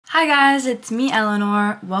Hi guys, it's me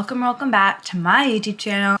Eleanor. Welcome back to my YouTube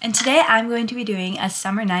channel. And today I'm going to be doing a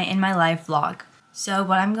summer night in my life vlog. So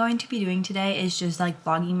what I'm going to be doing today is just like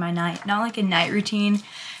vlogging my night, not like a night routine,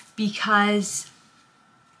 because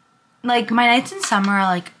like my nights in summer are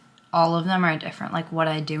like all of them are different. Like what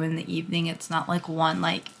I do in the evening, it's not like one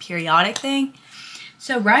like periodic thing.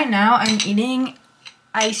 So right now I'm eating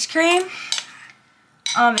ice cream.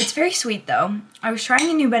 It's very sweet though. I was trying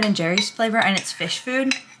a new Ben & Jerry's flavor and it's fish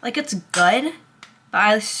food. Like it's good, but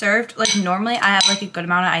I served, like normally I have like a good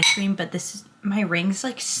amount of ice cream, but this is, my ring's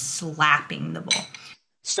like slapping the bowl.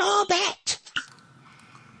 Stop it!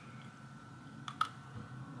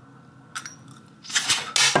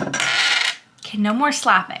 Okay, no more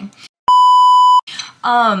slapping.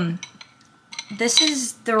 This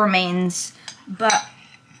is the remains, but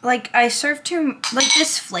like I served too, like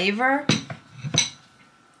this flavor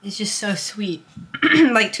is just so sweet.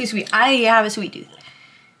 Like too sweet. I have a sweet tooth.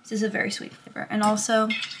 This is a very sweet flavor. And also,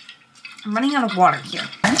 I'm running out of water here.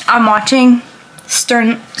 I'm watching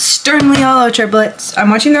Sternly Yellow Triplets. I'm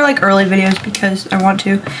watching their like early videos because I want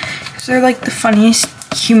to. Because they're like the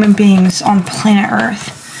funniest human beings on planet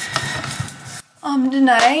Earth.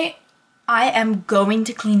 Tonight, I am going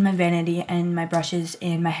to clean my vanity and my brushes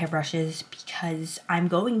and my hairbrushes because I'm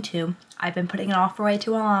going to. I've been putting it off for way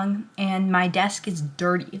too long and my desk is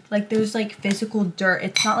dirty. Like there's like physical dirt.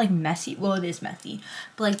 It's not like messy. Well, it is messy,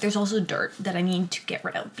 but like there's also dirt that I need to get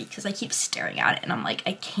rid of because I keep staring at it and I'm like,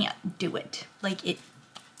 I can't do it. Like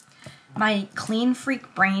my clean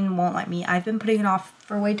freak brain won't let me. I've been putting it off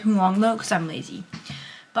for way too long though because I'm lazy.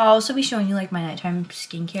 But I'll also be showing you like my nighttime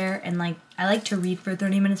skincare and like I like to read for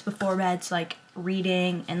 30 minutes before bed. So like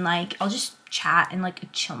reading and like I'll just chat and like a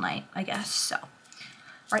chill night, I guess. So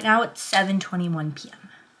right now it's 7:21 p.m.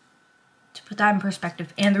 to put that in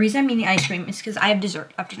perspective. And the reason I'm eating ice cream is because I have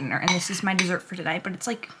dessert after dinner and this is my dessert for tonight. But it's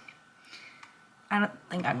like, I don't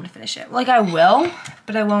think I'm gonna finish it. Like I will,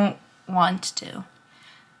 but I won't want to.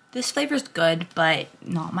 This flavor's good, but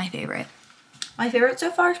not my favorite. My favorite so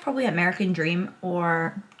far is probably American Dream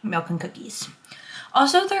or Milk and Cookies.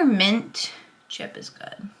 Also, their mint chip is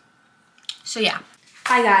good. So yeah.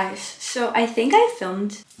 Hi guys. So I think I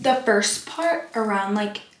filmed the first part around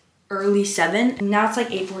like early 7. Now it's like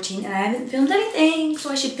 8:14 and I haven't filmed anything, so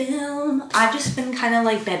I should film. I've just been kind of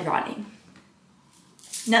like bed rotting.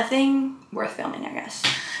 Nothing worth filming, I guess.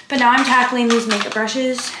 But now I'm tackling these makeup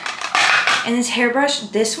brushes and this hairbrush.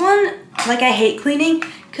 This one, like I hate cleaning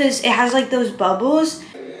because it has like those bubbles.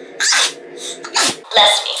 Bless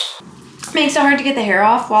me. Makes it hard to get the hair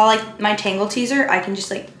off, while like my Tangle Teaser, I can just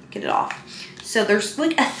like get it off. So there's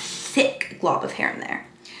like a thick glob of hair in there.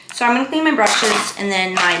 So I'm gonna clean my brushes and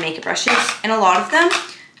then my makeup brushes. And a lot of them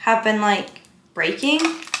have been like breaking.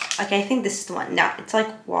 Like I think this is the one. No, it's like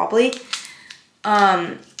wobbly.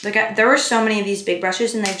 There were so many of these big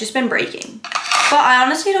brushes and they've just been breaking. But I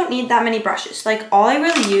honestly don't need that many brushes. Like all I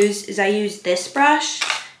really use is I use this brush,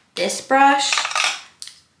 this brush,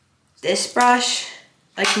 this brush,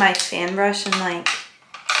 like my fan brush, and like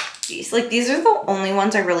these. Like these are the only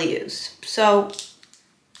ones I really use. So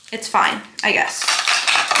it's fine, I guess.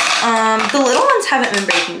 The little ones haven't been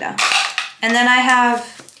breaking though. And then I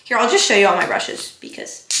have, here, I'll just show you all my brushes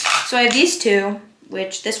because, so I have these two,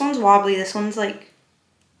 which this one's wobbly, this one's like,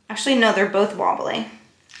 actually no, they're both wobbly.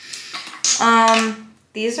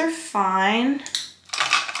 These are fine.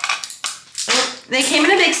 They came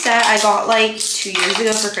in a big set I got like 2 years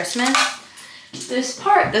ago for Christmas.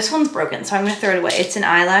 This one's broken, so I'm gonna throw it away. It's an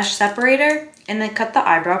eyelash separator, and I cut the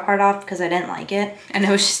eyebrow part off because I didn't like it, and it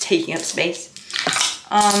was just taking up space.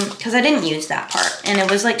 Because I didn't use that part, and it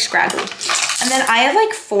was like scraggly. And then I have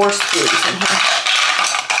like 4 spoolies in here.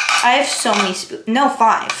 I have so many no,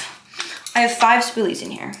 5. I have 5 spoolies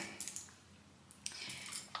in here.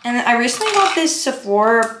 And I recently got this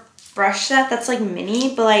Sephora brush set that's like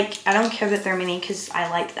mini, but like I don't care that they're mini because I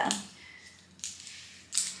like them.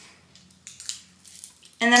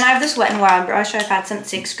 And then I have this Wet n Wild brush I've had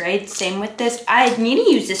since 6th grade. Same with this. I need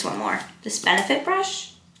to use this one more. This Benefit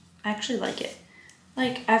brush. I actually like it.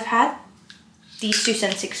 Like I've had these two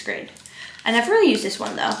since 6th grade. I never really use this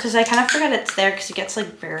one though because I kind of forget it's there because it gets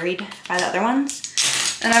like buried by the other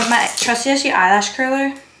ones. And I have my trusty eyelash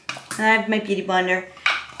curler. And I have my beauty blender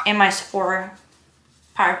and my Sephora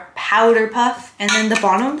powder puff. And then the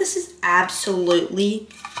bottom of this is absolutely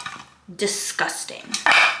disgusting.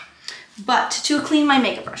 But to clean my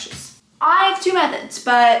makeup brushes, I have 2 methods,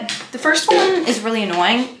 but the first one is really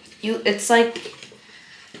annoying. It's like,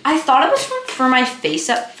 I thought it was for my face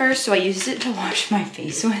at first, so I used it to wash my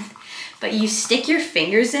face with. But you stick your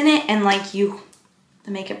fingers in it and like the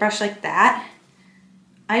makeup brush like that.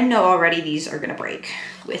 I know already these are gonna break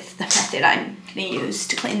with the method I'm gonna use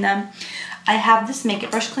to clean them. I have this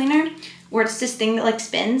makeup brush cleaner where it's this thing that like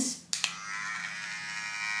spins.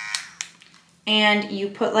 And you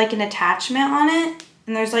put like an attachment on it.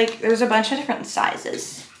 And there's a bunch of different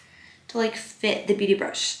sizes to like fit the beauty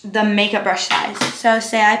brush, the makeup brush size. So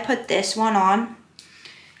say I put this one on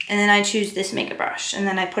and then I choose this makeup brush and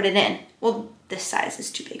then I put it in. Well, this size is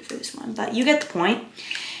too big for this one, but you get the point.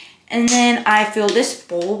 And then I fill this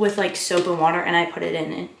bowl with like soap and water and I put it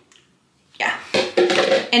in and yeah.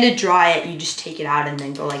 And to dry it, you just take it out and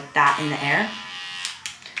then go like that in the air.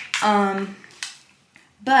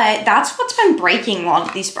 But that's what's been breaking a lot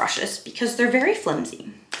of these brushes because they're very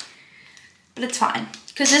flimsy. But it's fine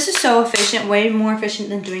because this is so efficient, way more efficient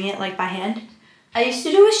than doing it like by hand. I used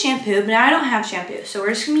to do with shampoo, but now I don't have shampoo. So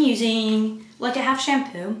we're just gonna be using, like I have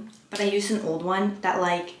shampoo, but I used an old one that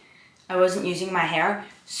like I wasn't using my hair.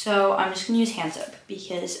 So I'm just gonna use hand soap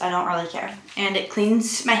because I don't really care. And it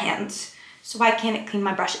cleans my hands. So why can't it clean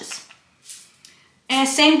my brushes? And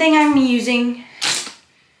same thing I'm using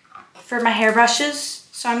for my hair brushes.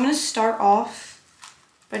 So I'm gonna start off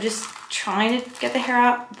by just trying to get the hair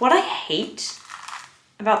out. What I hate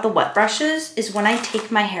about the wet brushes is when I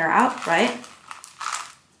take my hair out, right?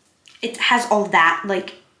 It has all that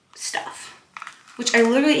like stuff, which I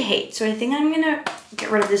literally hate. So I think I'm gonna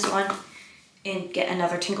get rid of this one and get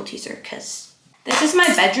another tingle teaser because this is my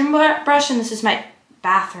bedroom brush and this is my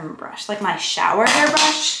bathroom brush, like my shower hair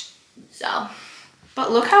brush. So.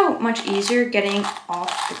 But look how much easier getting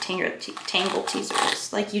off the tangle teaser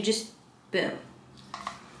is. Like you just, boom.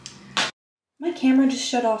 My camera just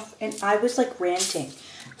shut off and I was like ranting.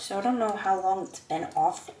 So I don't know how long it's been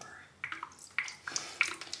off for.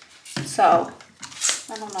 So,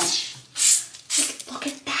 I don't know. Look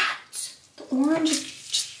at that. The orange is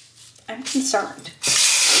just, I'm concerned.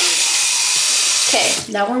 Okay,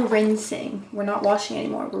 now we're rinsing. We're not washing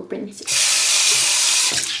anymore, we're rinsing.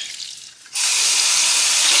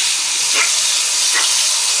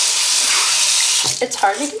 It's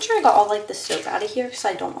hard making sure I got all like the soap out of here because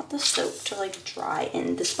I don't want the soap to like dry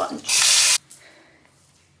in the sponge.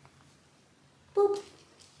 Boop.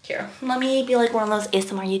 Here, let me be like one of those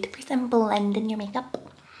ASMR YouTubers and blend in your makeup.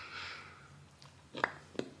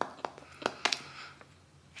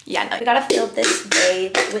 Yeah, no, you gotta fill this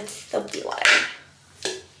bathe with soapy water.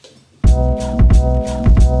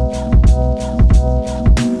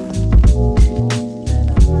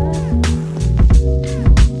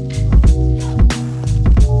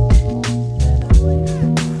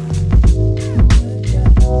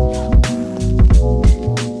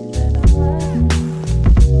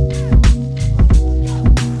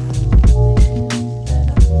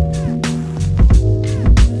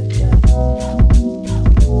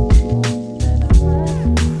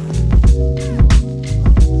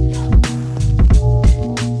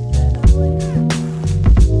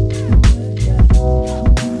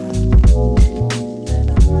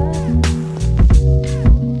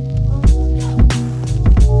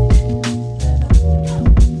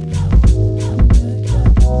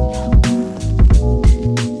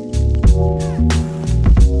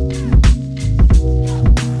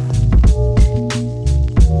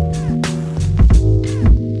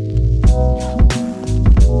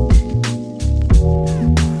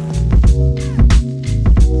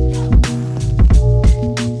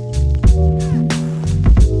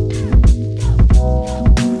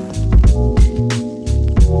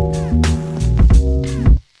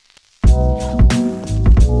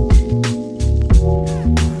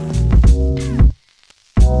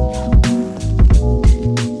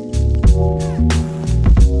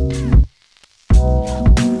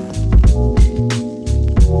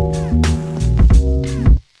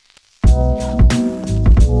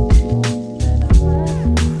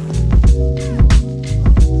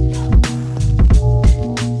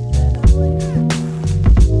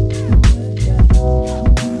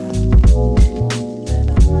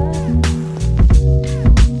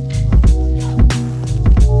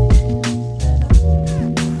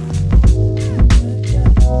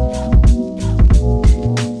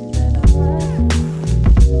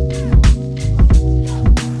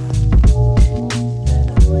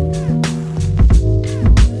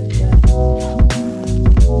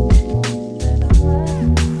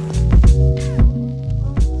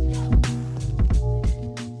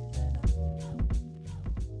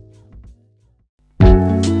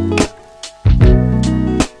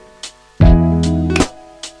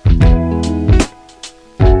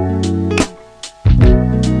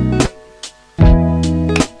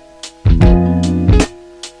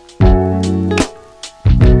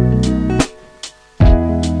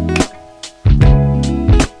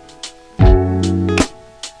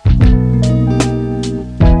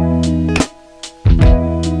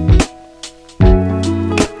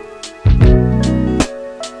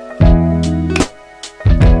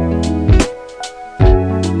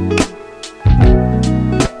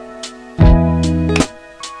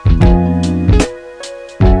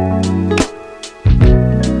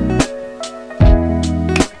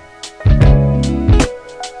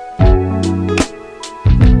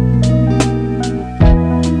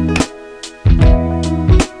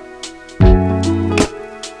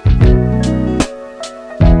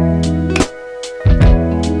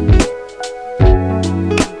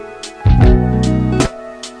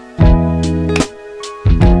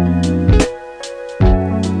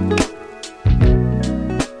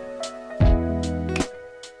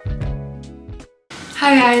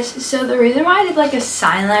 guys, so the reason why I did like a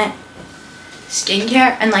silent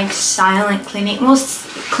skincare and like silent cleaning, well,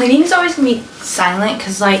 cleaning is always gonna be silent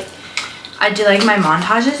because like I do like my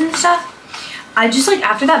montages and stuff. I just like,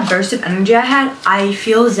 after that burst of energy I had, I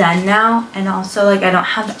feel zen now, and also like I don't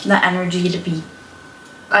have the energy to be,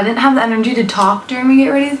 I didn't have the energy to talk during my get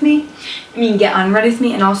ready with me, get unready with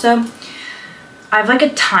me. And also I have like a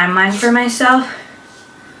timeline for myself.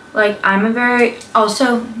 Like I'm a very,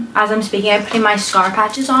 also as I'm speaking, I'm putting my scar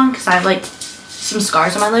patches on because I have like some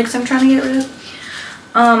scars on my legs I'm trying to get rid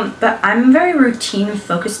of. But I'm a very routine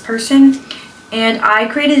focused person, and I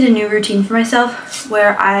created a new routine for myself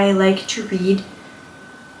where I like to read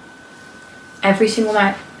every single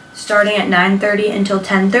night starting at 9:30 until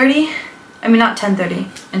 10:30. I mean not 10:30,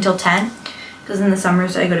 until 10, because in the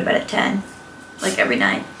summers I go to bed at 10, like every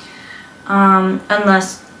night.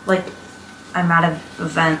 Unless like I'm at an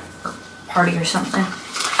event or party or something.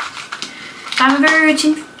 I'm a very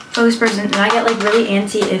routine focused person, and I get like really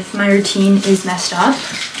antsy if my routine is messed up,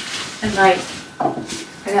 and like I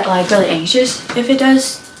get like really anxious if it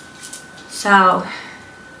does. So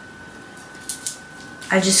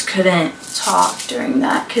I just couldn't talk during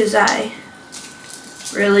that because I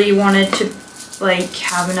really wanted to like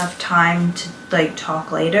have enough time to like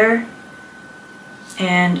talk later,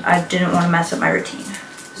 and I didn't want to mess up my routine.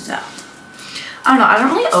 So I don't know, I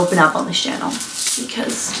don't really open up on this channel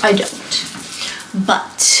because I don't,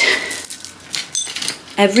 but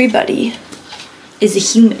everybody is a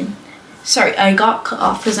human. Sorry, I got cut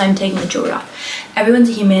off because I'm taking the jewelry off. Everyone's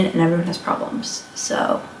a human and everyone has problems.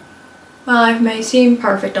 So, well, life may seem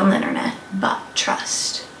perfect on the internet, but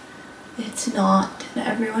trust, it's not. And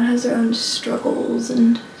everyone has their own struggles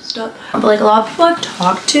and stuff. But like a lot of people I've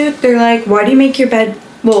talked to, they're like, why do you make your bed?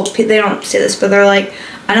 Well, they don't say this, but they're like,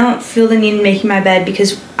 I don't feel the need in making my bed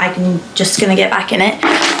because I can just gonna get back in it.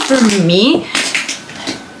 For me,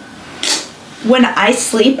 when I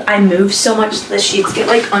sleep, I move so much the sheets get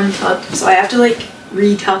like untucked, so I have to like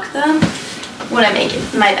retuck them when I make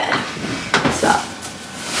it my bed. So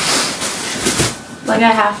like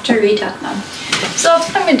I have to retuck them. So that's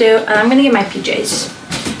what I'm gonna do, and I'm gonna get my PJs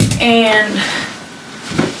and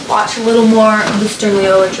watch a little more of the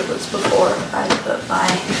Sturmio or triplets before I put my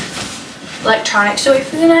electronics away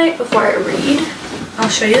for the night before I read. I'll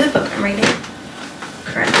show you the book I'm reading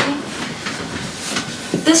currently.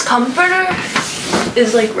 This comforter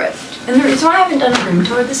is like ripped, and the reason why I haven't done a room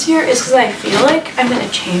tour this year is because I feel like I'm gonna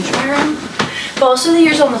change my room, but also the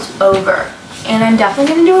year's almost over, and I'm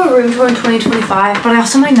definitely gonna do a room tour in 2025, but I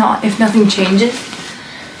also might not if nothing changes.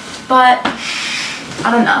 But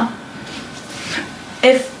I don't know,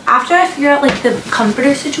 if after I figure out like the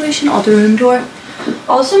comforter situation, I'll do a room tour.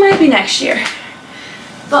 Also might be next year,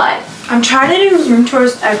 but I'm trying to do room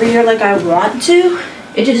tours every year like I want to.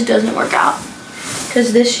 It just doesn't work out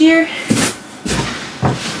because this year,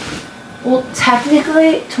 well,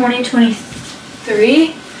 technically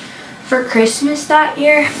 2023, for Christmas that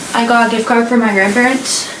year, I got a gift card for my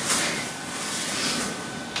grandparents,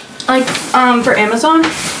 like for Amazon,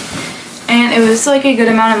 and it was like a good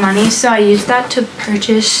amount of money, so I used that to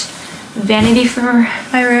purchase vanity for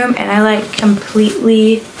my room, and I like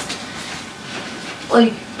completely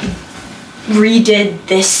like redid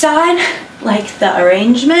this side, like the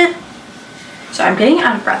arrangement. So I'm getting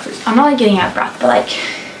out of breath. I'm not like getting out of breath, but like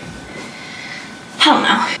I don't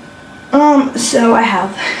know. So I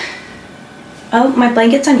have, oh, my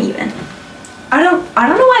blanket's uneven. I don't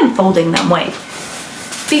know why I'm folding them. Wait,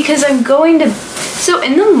 because I'm going to, so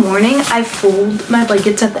in the morning I fold my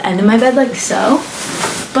blankets at the end of my bed like so,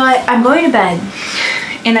 but I'm going to bed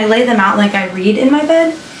and I lay them out like I read in my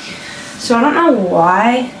bed. So I don't know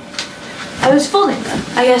why I was folding them.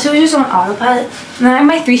 I guess it was just on autopilot. And then I have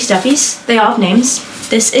my 3 stuffies. They all have names.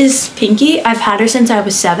 This is Pinky. I've had her since I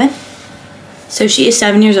was 7. So she is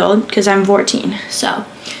 7 years old because I'm 14. So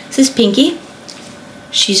this is Pinky.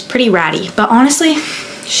 She's pretty ratty, but honestly,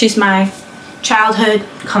 she's my childhood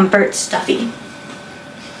comfort stuffy.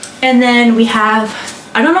 And then we have,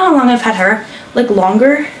 I don't know how long I've had her, like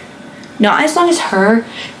longer, not as long as her,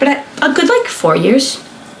 but a good like 4 years.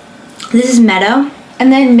 This is Meadow.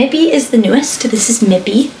 And then Mippy is the newest. This is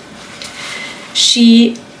Mippy.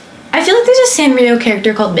 I feel like there's a Sanrio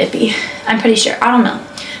character called Mippy. I'm pretty sure, I don't know.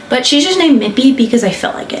 But she's just named Mippy because I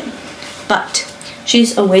felt like it. But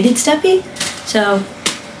she's a weighted stuffy, so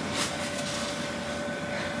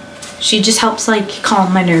she just helps like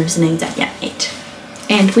calm my nerves and anxiety at night.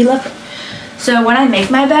 And we love her. So when I make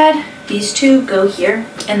my bed, these 2 go here,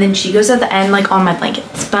 and then she goes at the end like on my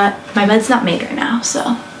blankets. But my bed's not made right now,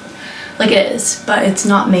 so like it is, but it's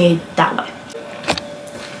not made that way.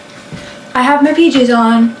 I have my PJs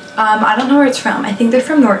on, I don't know where it's from. I think they're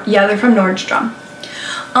from they're from Nordstrom.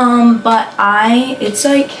 But it's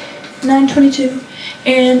like 9:22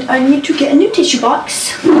 and I need to get a new tissue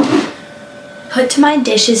box. Put my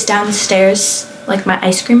dishes downstairs, like my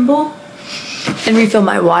ice cream bowl, and refill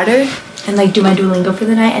my water and like do my Duolingo for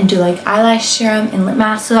the night and do like eyelash serum and lip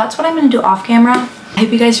mask. So that's what I'm gonna do off camera. I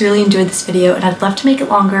hope you guys really enjoyed this video, and I'd love to make it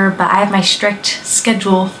longer, but I have my strict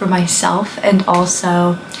schedule for myself, and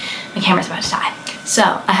also my camera's about to die.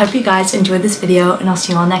 So I hope you guys enjoyed this video, and I'll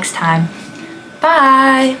see you all next time.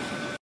 Bye!